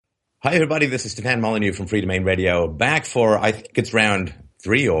Hi, everybody. This is Stefan Molyneux from Free Domain Radio. Back for, I think it's round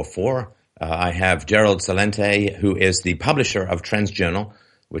 3 or 4. I have Gerald Celente, who is the publisher of Trends Journal,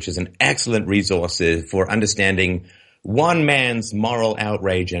 which is an excellent resource for understanding one man's moral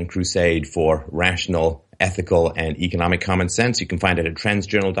outrage and crusade for rational, ethical, and economic common sense. You can find it at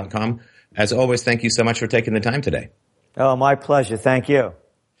trendsjournal.com. As always, thank you so much for taking the time today. Oh, my pleasure. Thank you.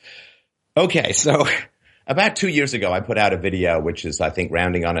 Okay, so about 2 years ago, I put out a video, which is, I think,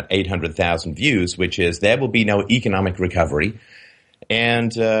 rounding on at 800,000 views, which is there will be no economic recovery.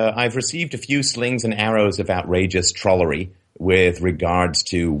 And I've received a few slings and arrows of outrageous trollery with regards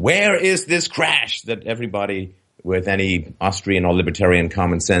to where is this crash that everybody with any Austrian or libertarian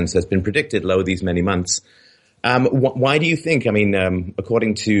common sense has been predicted low these many months. Why do you think? I mean,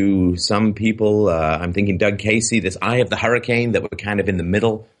 according to some people, I'm thinking Doug Casey, this eye of the hurricane, that we're kind of in the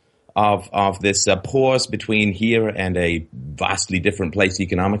middle of this pause between here and a vastly different place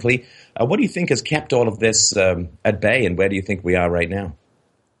economically. What do you think has kept all of this at bay, and where do you think we are right now?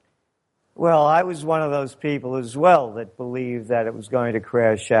 Well, I was one of those people as well that believed that it was going to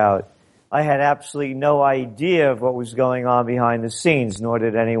crash out. I had absolutely no idea of what was going on behind the scenes, nor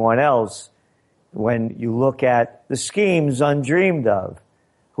did anyone else. When you look at the schemes undreamed of,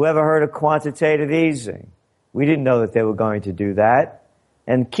 whoever heard of quantitative easing? We didn't know that they were going to do that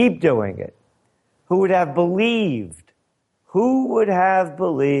and keep doing it. Who would have believed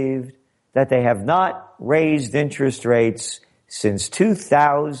that they have not raised interest rates since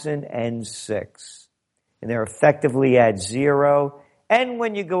 2006? And they're effectively at zero. And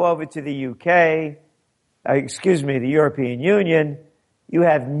when you go over to the the European Union, you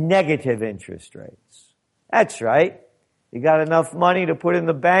have negative interest rates. That's right. You got enough money to put in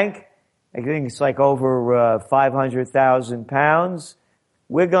the bank. I think it's like over 500,000 pounds.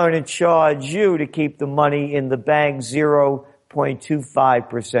 We're going to charge you to keep the money in the bank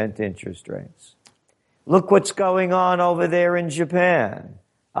 0.25% interest rates. Look what's going on over there in Japan.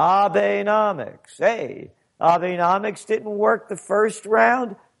 Abenomics. Hey, Abenomics didn't work the first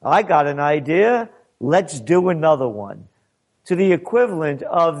round. I got an idea. Let's do another one. To the equivalent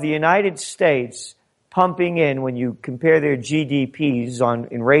of the United States pumping in, when you compare their GDPs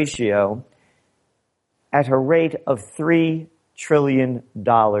in ratio, at a rate of $3 trillion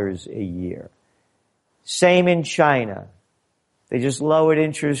a year. Same in China. They just lowered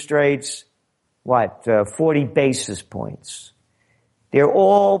interest rates, 40 basis points. They're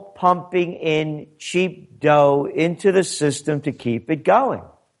all pumping in cheap dough into the system to keep it going.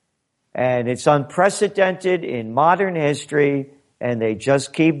 And it's unprecedented in modern history, and they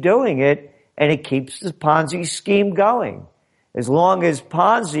just keep doing it, and it keeps the Ponzi scheme going. As long as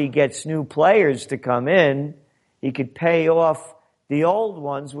Ponzi gets new players to come in, he could pay off the old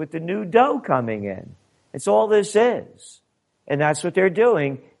ones with the new dough coming in. It's all this is. And that's what they're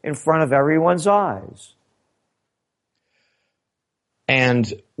doing in front of everyone's eyes.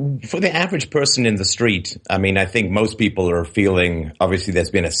 And for the average person in the street, I mean, I think most people are feeling, obviously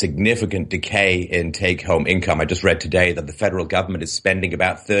there's been a significant decay in take-home income. I just read today that the federal government is spending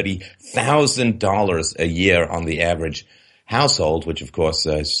about $30,000 a year on the average household, which of course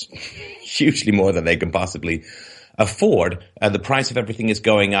is hugely more than they can possibly afford. The price of everything is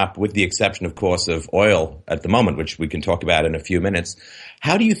going up, with the exception, of course, of oil at the moment, which we can talk about in a few minutes.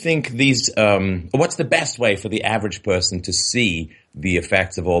 How do you think what's the best way for the average person to see the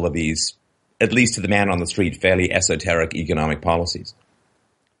effects of all of these, at least to the man on the street, fairly esoteric economic policies?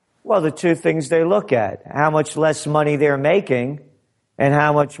 Well, the two things they look at: how much less money they're making and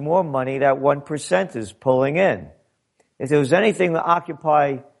how much more money that 1% is pulling in. If there was anything that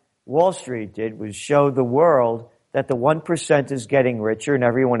Occupy Wall Street did, was show the world that the 1% is getting richer and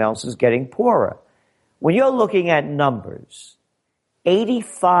everyone else is getting poorer. When you're looking at numbers,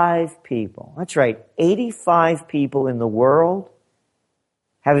 85 people, that's right, 85 people in the world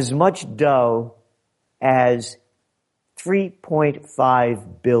have as much dough as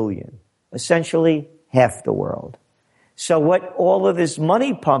 3.5 billion, essentially half the world. So what all of this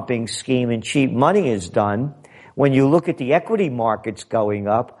money pumping scheme and cheap money has done, when you look at the equity markets going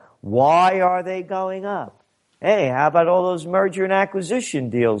up, why are they going up? Hey, how about all those merger and acquisition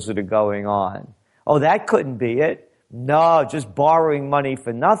deals that are going on? Oh, that couldn't be it. No, just borrowing money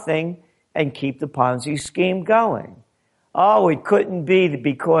for nothing and keep the Ponzi scheme going. Oh, it couldn't be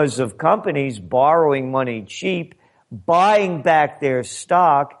because of companies borrowing money cheap, buying back their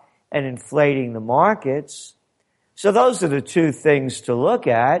stock and inflating the markets. So those are the two things to look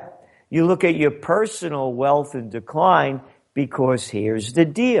at. You look at your personal wealth in decline, because here's the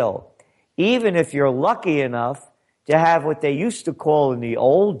deal. Even if you're lucky enough to have what they used to call in the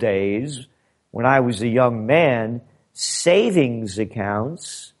old days, when I was a young man, savings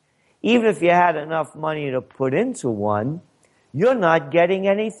accounts, even if you had enough money to put into one, you're not getting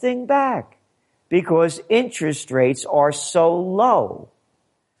anything back because interest rates are so low.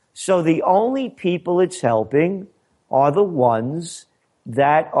 So the only people it's helping are the ones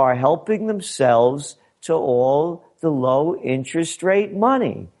that are helping themselves to all the low interest rate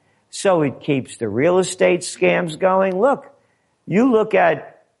money. So it keeps the real estate scams going. Look, you look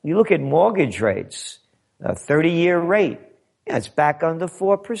at mortgage rates, a 30-year rate, it's back under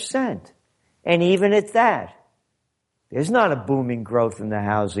 4%. And even at that, there's not a booming growth in the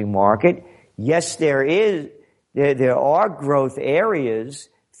housing market. Yes, there are growth areas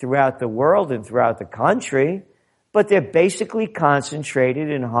throughout the world and throughout the country, but they're basically concentrated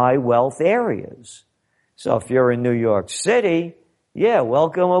in high wealth areas. So if you're in New York City, yeah,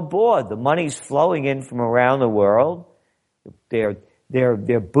 welcome aboard. The money's flowing in from around the world.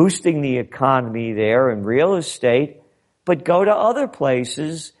 They're boosting the economy there in real estate, but go to other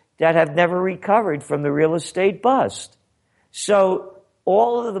places that have never recovered from the real estate bust. So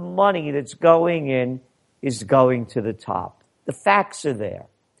all of the money that's going in is going to the top. The facts are there.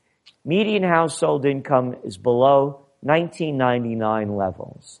 Median household income is below 1999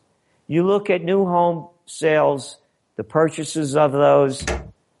 levels. You look at new home sales, the purchases of those,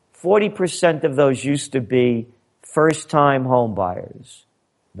 40% of those used to be first-time home buyers.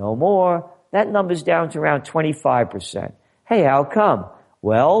 No more. That number's down to around 25%. Hey, how come?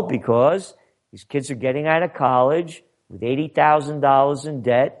 Well, because these kids are getting out of college with $80,000 in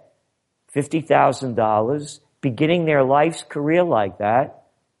debt, $50,000, beginning their life's career like that.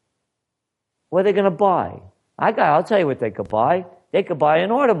 What are they going to buy? I'll tell you what they could buy. They could buy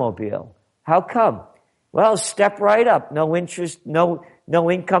an automobile. How come? Well, step right up. No interest, no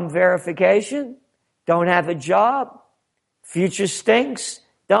income verification. Don't have a job. Future stinks.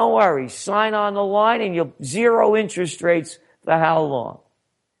 Don't worry. Sign on the line and you'll zero interest rates for how long?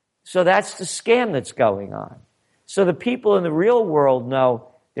 So that's the scam that's going on. So the people in the real world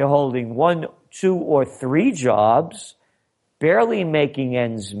know they're holding 1, 2, or 3 jobs, barely making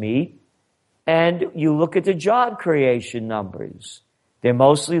ends meet, and you look at the job creation numbers. They're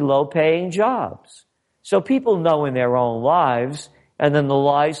mostly low-paying jobs. So people know in their own lives, and then the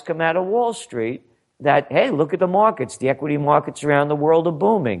lies come out of Wall Street that, hey, look at the markets. The equity markets around the world are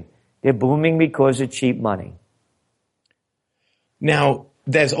booming. They're booming because of cheap money. Now,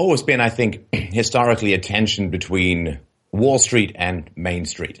 there's always been, I think, historically a tension between Wall Street and Main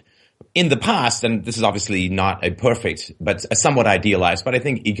Street. In the past, and this is obviously not a perfect, but a somewhat idealized, but I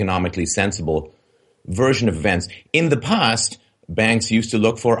think economically sensible version of events. In the past, banks used to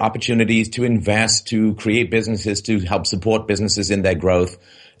look for opportunities to invest, to create businesses, to help support businesses in their growth,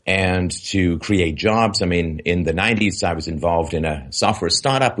 and to create jobs. I mean, in the 90s, I was involved in a software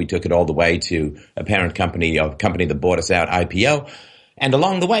startup. We took it all the way to a parent company, a company that bought us out, IPO. And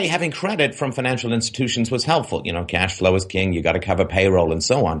along the way, having credit from financial institutions was helpful. You know, cash flow is king. You got to cover payroll and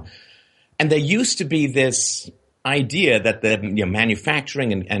so on. And there used to be this idea that the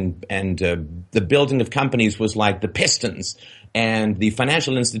manufacturing and the building of companies was like the pistons, and the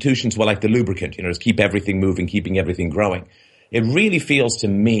financial institutions were like the lubricant. You know, just keep everything moving, keeping everything growing. It really feels to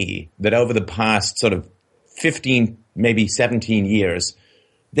me that over the past sort of 15, maybe 17 years,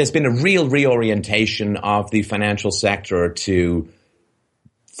 there's been a real reorientation of the financial sector to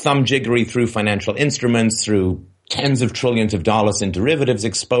thumbjiggery through financial instruments, through tens of trillions of dollars in derivatives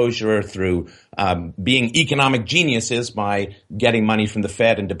exposure, through being economic geniuses by getting money from the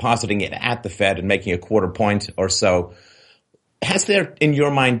Fed and depositing it at the Fed and making a quarter point or so. Has there, in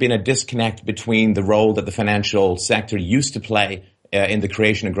your mind, been a disconnect between the role that the financial sector used to play in the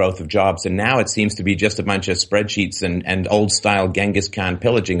creation and growth of jobs, and now it seems to be just a bunch of spreadsheets and old-style Genghis Khan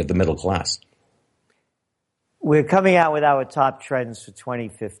pillaging of the middle class? We're coming out with our top trends for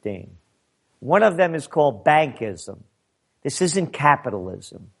 2015. One of them is called bankism. This isn't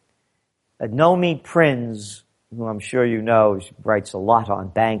capitalism. Nomi Prinz, who I'm sure you know, she writes a lot on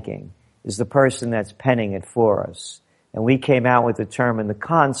banking, is the person that's penning it for us. And we came out with the term and the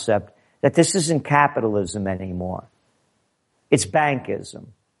concept that this isn't capitalism anymore. It's bankism.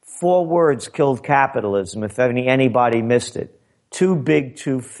 4 words killed capitalism, if anybody missed it. Too big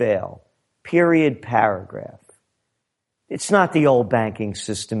to fail. Period, paragraph. It's not the old banking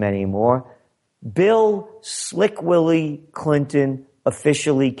system anymore. Bill Slick Willie Clinton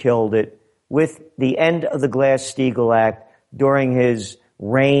officially killed it with the end of the Glass-Steagall Act during his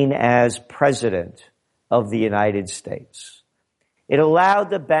reign as president of the United States. It allowed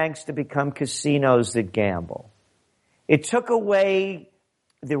the banks to become casinos that gamble. It took away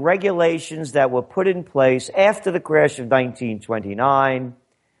the regulations that were put in place after the crash of 1929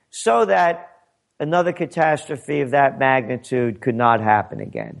 so that another catastrophe of that magnitude could not happen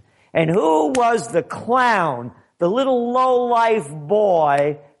again. And who was the clown, the little low-life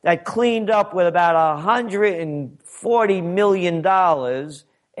boy that cleaned up with about $140 million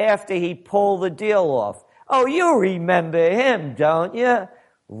after he pulled the deal off? Oh, you remember him, don't you?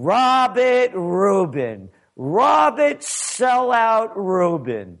 Robert Rubin. Robert Sellout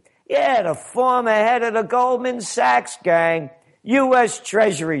Rubin. Yeah, the former head of the Goldman Sachs gang, U.S.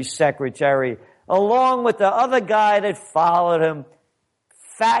 Treasury Secretary, along with the other guy that followed him,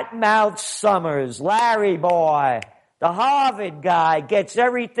 Fat Mouth Summers, Larry Boy. The Harvard guy gets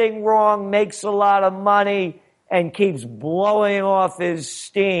everything wrong, makes a lot of money, and keeps blowing off his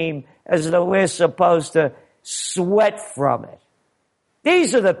steam as though we're supposed to sweat from it.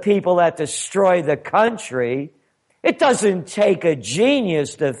 These are the people that destroy the country. It doesn't take a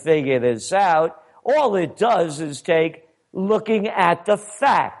genius to figure this out. All it does is take looking at the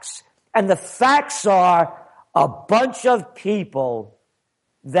facts. And the facts are a bunch of people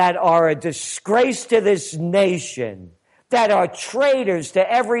that are a disgrace to this nation, that are traitors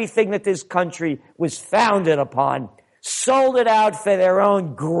to everything that this country was founded upon, sold it out for their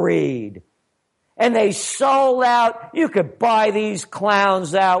own greed. And they sold out. You could buy these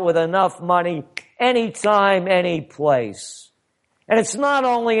clowns out with enough money anytime, any place. And it's not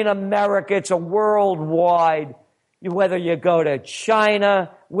only in America, it's a worldwide. Whether you go to China,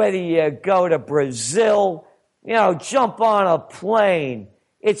 whether you go to Brazil, jump on a plane.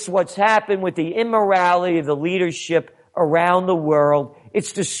 It's what's happened with the immorality of the leadership around the world.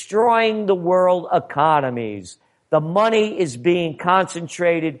 It's destroying the world economies. The money is being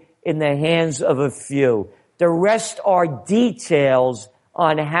concentrated in the hands of a few. The rest are details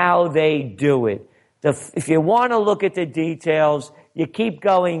on how they do it. If you want to look at the details, you keep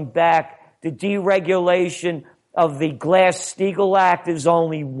going back. The deregulation of the Glass-Steagall Act is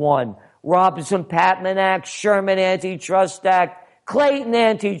only one. Robinson-Patman Act, Sherman Antitrust Act, Clayton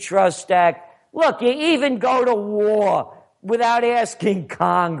Antitrust Act. Look, you even go to war without asking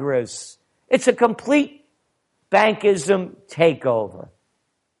Congress. It's a complete bankism takeover.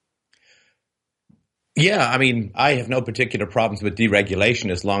 Yeah, I have no particular problems with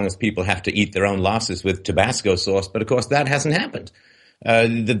deregulation as long as people have to eat their own losses with Tabasco sauce. But of course, that hasn't happened.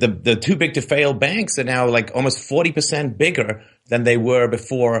 The too big to fail banks are now like almost 40% bigger than they were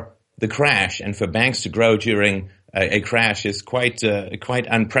before the crash. And for banks to grow during a crash is quite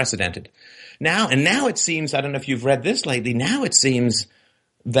unprecedented. Now it seems, I don't know if you've read this lately, now it seems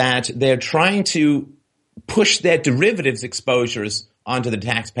that they're trying to push their derivatives exposures onto the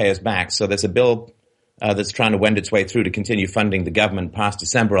taxpayers' backs. So there's a bill that's trying to wend its way through to continue funding the government past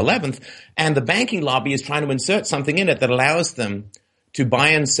December 11th. And the banking lobby is trying to insert something in it that allows them to buy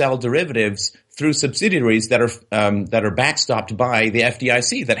and sell derivatives through subsidiaries that are backstopped by the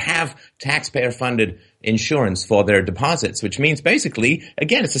FDIC, that have taxpayer-funded insurance for their deposits, which means basically,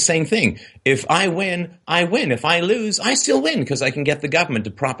 again, it's the same thing. If I win, I win. If I lose, I still win because I can get the government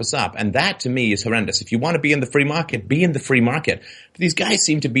to prop us up. And that, to me, is horrendous. If you want to be in the free market, be in the free market. But these guys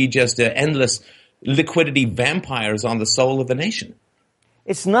seem to be just endless liquidity vampires on the soul of the nation.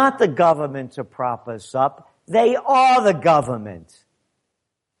 It's not the government to prop us up. They are the government.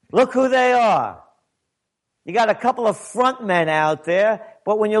 Look who they are. You got a couple of front men out there,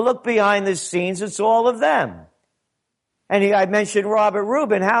 but when you look behind the scenes, it's all of them. And I mentioned Robert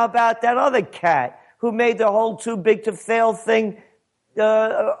Rubin. How about that other cat who made the whole too big to fail thing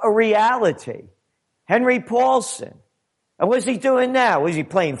a reality? Henry Paulson. And what's he doing now? Was he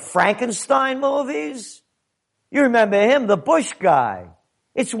playing Frankenstein movies? You remember him, the Bush guy.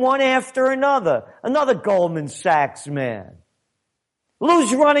 It's one after another. Another Goldman Sachs man.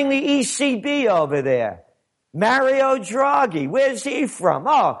 Who's running the ECB over there? Mario Draghi. Where's he from?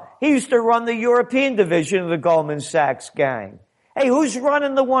 Oh, he used to run the European division of the Goldman Sachs gang. Hey, who's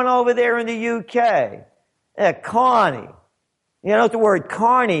running the one over there in the UK? Carney. You know what the word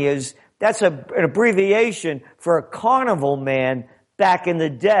carny is? That's an abbreviation for a carnival man back in the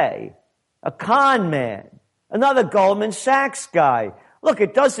day. A con man. Another Goldman Sachs guy. Look,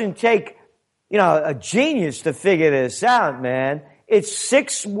 it doesn't take, a genius to figure this out, man. It's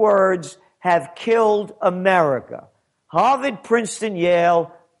 6 words have killed America. Harvard, Princeton,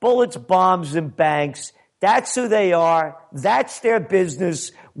 Yale, bullets, bombs, and banks. That's who they are. That's their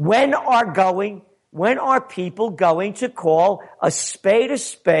business. When are people going to call a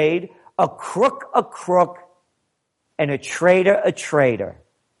spade, a crook, and a traitor?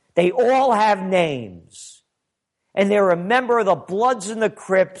 They all have names. And they're a member of the Bloods and the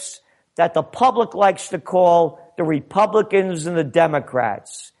Crips that the public likes to call the Republicans and the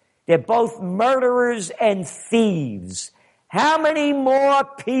Democrats. They're both murderers and thieves. How many more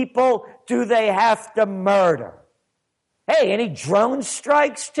people do they have to murder? Hey, any drone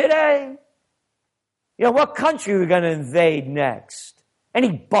strikes today? What country are we going to invade next?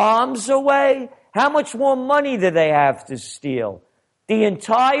 Any bombs away? How much more money do they have to steal? The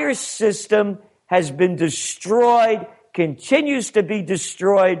entire system has been destroyed, continues to be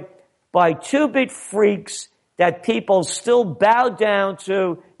destroyed by two-bit freaks that people still bow down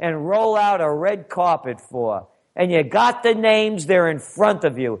to and roll out a red carpet for. And you got the names there in front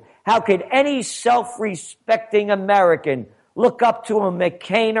of you. How could any self-respecting American look up to a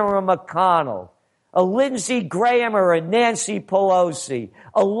McCain or a McConnell, a Lindsey Graham or a Nancy Pelosi,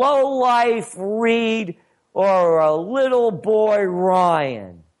 a lowlife Reid or a little boy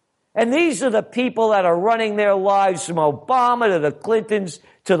Ryan? And these are the people that are running their lives from Obama to the Clintons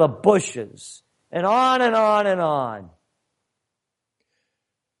to the Bushes, and on and on and on.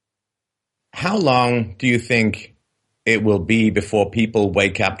 How long do you think it will be before people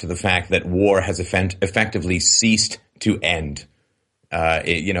wake up to the fact that war has effectively ceased to end? I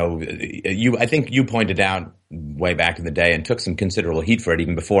think you pointed out way back in the day and took some considerable heat for it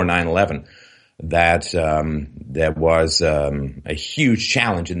even before 9/11 that there was a huge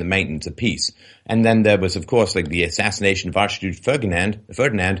challenge in the maintenance of peace. And then there was, of course, like the assassination of Archduke Ferdinand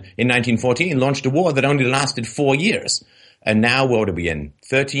in 1914 launched a war that only lasted 4 years. And now what are we in?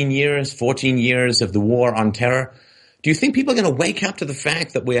 13 years, 14 years of the war on terror? Do you think people are going to wake up to the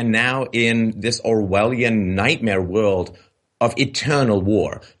fact that we are now in this Orwellian nightmare world of eternal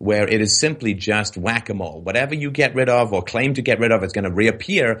war, where it is simply just whack-a-mole? Whatever you get rid of or claim to get rid of is going to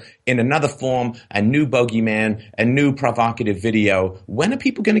reappear in another form, a new bogeyman, a new provocative video. When are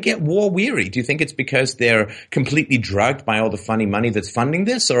people going to get war-weary? Do you think it's because they're completely drugged by all the funny money that's funding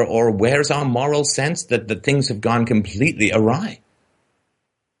this? Or where's our moral sense that things have gone completely awry?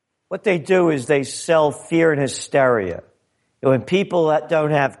 What they do is they sell fear and hysteria. When people that don't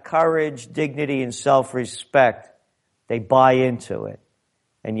have courage, dignity, and self-respect, they buy into it.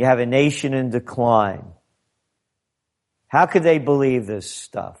 And you have a nation in decline. How could they believe this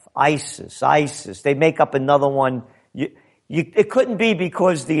stuff? ISIS. They make up another one. It couldn't be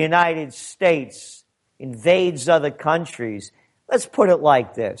because the United States invades other countries. Let's put it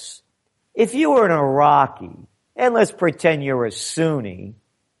like this. If you were an Iraqi, and let's pretend you're a Sunni,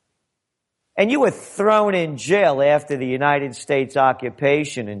 and you were thrown in jail after the United States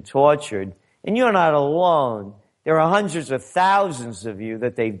occupation and tortured, and you're not alone. There are hundreds of thousands of you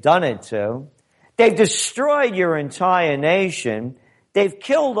that they've done it to. They've destroyed your entire nation. They've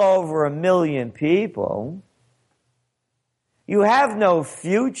killed over 1 million people. You have no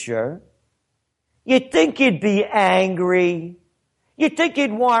future. You'd think you'd be angry. You'd think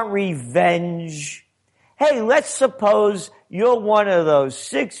you'd want revenge. Hey, let's suppose you're one of those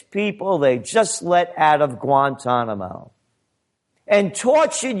 6 people they just let out of Guantanamo and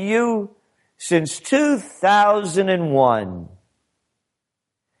tortured you since 2001.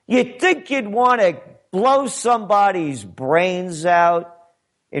 You'd think you'd want to blow somebody's brains out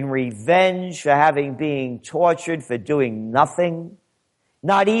in revenge for having been tortured for doing nothing,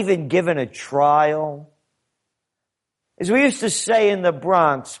 not even given a trial. As we used to say in the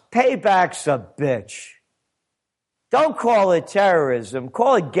Bronx, payback's a bitch. Don't call it terrorism.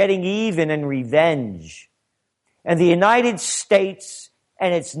 Call it getting even and revenge. And the United States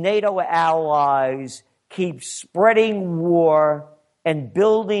and its NATO allies keep spreading war and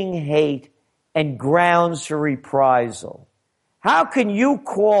building hate and grounds for reprisal. How can you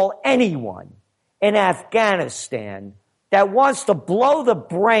call anyone in Afghanistan that wants to blow the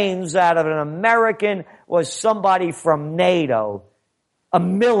brains out of an American or somebody from NATO a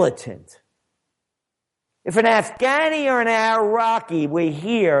militant? If an Afghani or an Iraqi were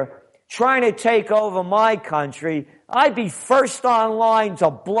here trying to take over my country, I'd be first on line to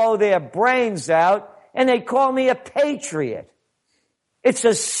blow their brains out, and they call me a patriot. It's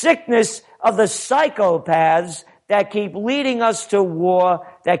a sickness of the psychopaths that keep leading us to war,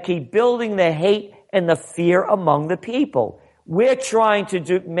 that keep building the hate and the fear among the people. We're trying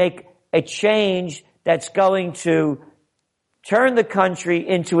to make a change that's going to turn the country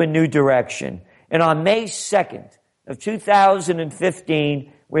into a new direction. And on May 2nd of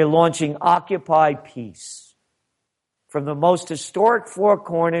 2015, we're launching Occupy Peace. From the most historic 4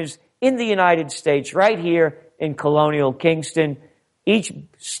 corners in the United States, right here in colonial Kingston. Each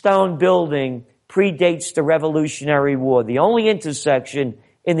stone building predates the Revolutionary War, the only intersection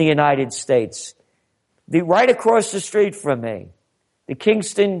in the United States. Right across the street from me, the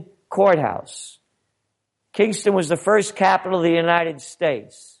Kingston Courthouse. Kingston was the first capital of the United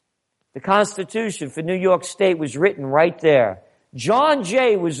States. The Constitution for New York State was written right there. John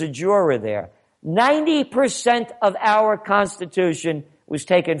Jay was a juror there. 90% of our Constitution was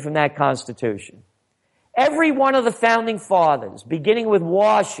taken from that Constitution. Every one of the founding fathers, beginning with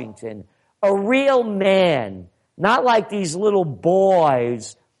Washington, a real man, not like these little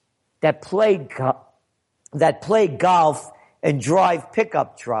boys that play golf and drive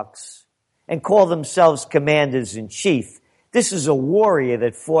pickup trucks and call themselves commanders-in-chief. This is a warrior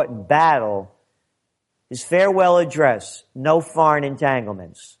that fought in battle. His farewell address, no foreign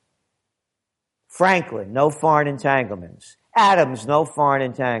entanglements. Franklin, no foreign entanglements. Adams, no foreign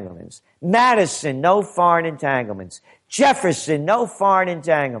entanglements. Madison, no foreign entanglements. Jefferson, no foreign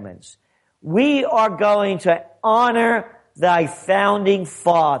entanglements. We are going to honor thy founding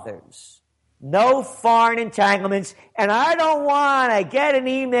fathers. No foreign entanglements. And I don't want to get an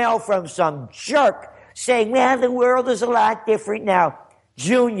email from some jerk saying, well, the world is a lot different now.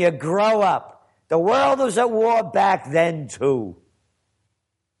 Junior, grow up. The world was at war back then too.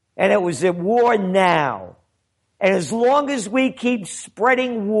 And it was at war now. And as long as we keep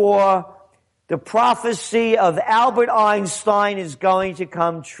spreading war, the prophecy of Albert Einstein is going to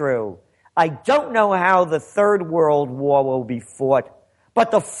come true. I don't know how the Third World War will be fought,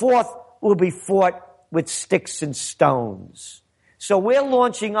 but the fourth will be fought with sticks and stones. So we're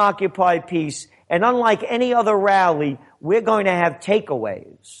launching Occupy Peace, and unlike any other rally, we're going to have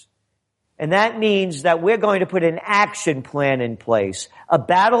takeaways. And that means that we're going to put an action plan in place, a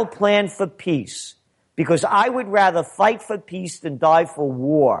battle plan for peace, because I would rather fight for peace than die for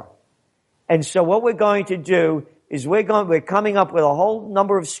war. And so what we're going to do is we're coming up with a whole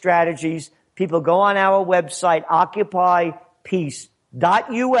number of strategies. People go on our website,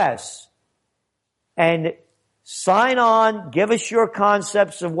 occupypeace.us, and sign on, give us your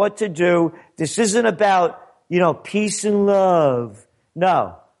concepts of what to do. This isn't about, peace and love.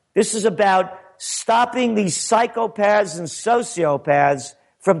 No. This is about stopping these psychopaths and sociopaths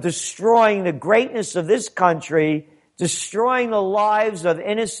from destroying the greatness of this country, destroying the lives of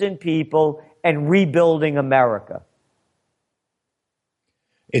innocent people, and rebuilding America.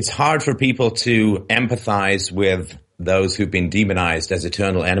 It's hard for people to empathize with those who've been demonized as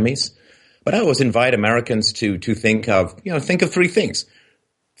eternal enemies. But I always invite Americans to think of three things.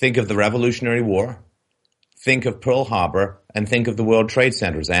 Think of the Revolutionary War, think of Pearl Harbor, and think of the World Trade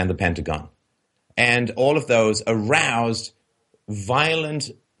Centers and the Pentagon. And all of those aroused violent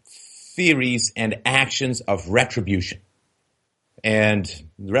theories and actions of retribution. And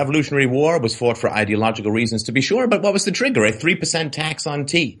the Revolutionary War was fought for ideological reasons, to be sure, but what was the trigger? A 3% tax on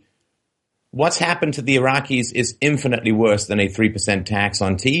tea. What's happened to the Iraqis is infinitely worse than a 3% tax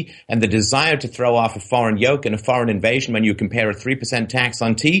on tea, and the desire to throw off a foreign yoke and a foreign invasion when you compare a 3% tax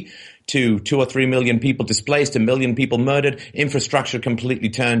on tea to 2 or 3 million people displaced, 1 million people murdered, infrastructure completely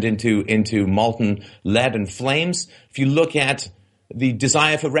turned into molten lead and flames. If you look at the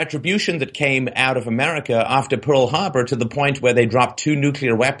desire for retribution that came out of America after Pearl Harbor to the point where they dropped 2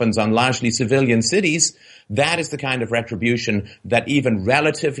 nuclear weapons on largely civilian cities, that is the kind of retribution that even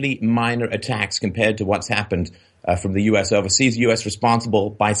relatively minor attacks compared to what's happened from the U.S. overseas. The U.S. responsible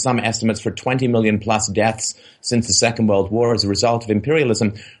by some estimates for 20 million plus deaths since the Second World War as a result of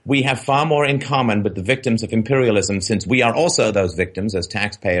imperialism. We have far more in common with the victims of imperialism, since we are also those victims as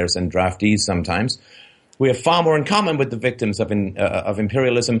taxpayers and draftees sometimes. We have far more in common with the victims of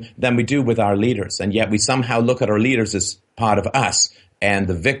imperialism than we do with our leaders. And yet we somehow look at our leaders as part of us and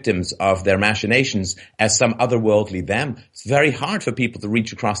the victims of their machinations as some otherworldly them. It's very hard for people to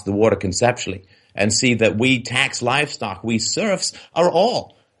reach across the water conceptually and see that we tax livestock, we serfs, are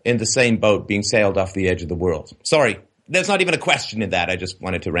all in the same boat being sailed off the edge of the world. Sorry, there's not even a question in that. I just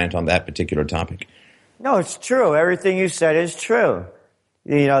wanted to rant on that particular topic. No, it's true. Everything you said is true.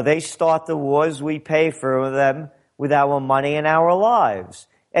 They start the wars, we pay for them with our money and our lives.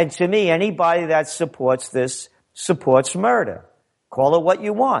 And to me, anybody that supports this supports murder. Call it what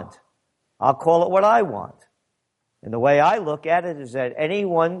you want. I'll call it what I want. And the way I look at it is that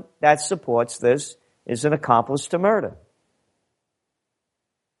anyone that supports this is an accomplice to murder.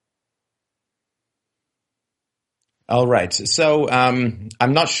 All right. So I'm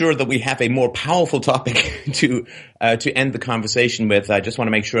not sure that we have a more powerful topic to end the conversation with. I just want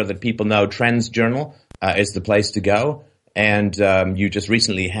to make sure that people know Trends Journal is the place to go. And you just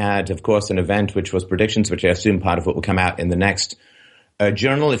recently had, of course, an event which was predictions, which I assume part of what will come out in the next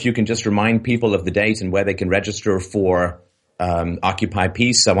journal. If you can just remind people of the date and where they can register for Occupy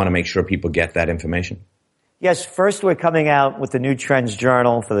Peace, I want to make sure people get that information. Yes, first we're coming out with the new Trends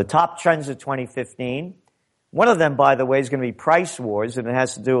Journal for the top trends of 2015. One of them, by the way, is going to be price wars, and it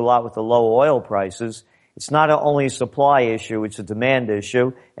has to do a lot with the low oil prices. It's not only a supply issue, it's a demand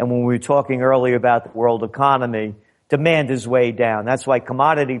issue. And when we were talking earlier about the world economy, demand is way down. That's why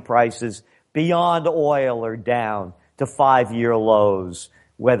commodity prices beyond oil are down to 5-year lows,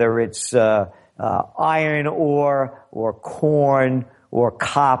 whether it's iron ore or corn or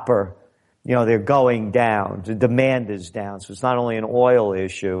copper, they're going down. The demand is down. So it's not only an oil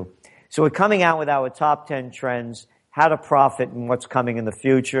issue. So we're coming out with our top 10 trends, how to profit and what's coming in the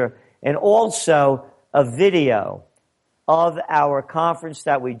future, and also a video of our conference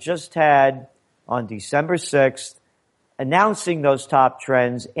that we just had on December 6th, announcing those top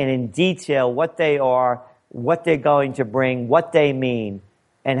trends and in detail what they are, what they're going to bring, what they mean,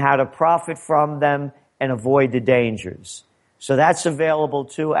 and how to profit from them and avoid the dangers. So that's available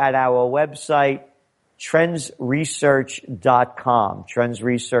too at our website, trendsresearch.com,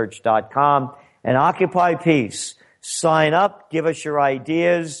 trendsresearch.com, and Occupy Peace. Sign up, give us your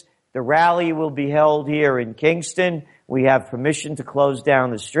ideas. The rally will be held here in Kingston. We have permission to close down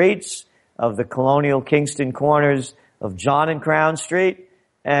the streets of the colonial Kingston corners of John and Crown Street,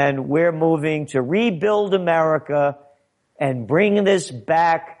 and we're moving to rebuild America and bring this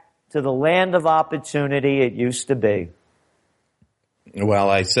back to the land of opportunity it used to be. Well,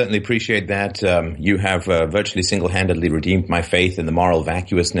 I certainly appreciate that. You have virtually single-handedly redeemed my faith in the moral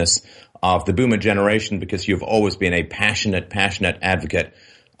vacuousness of the boomer generation, because you've always been a passionate advocate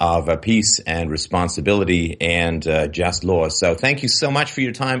of peace and responsibility and just laws. So thank you so much for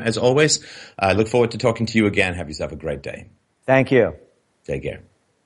your time, as always. I look forward to talking to you again. Have yourself a great day. Thank you. Take care.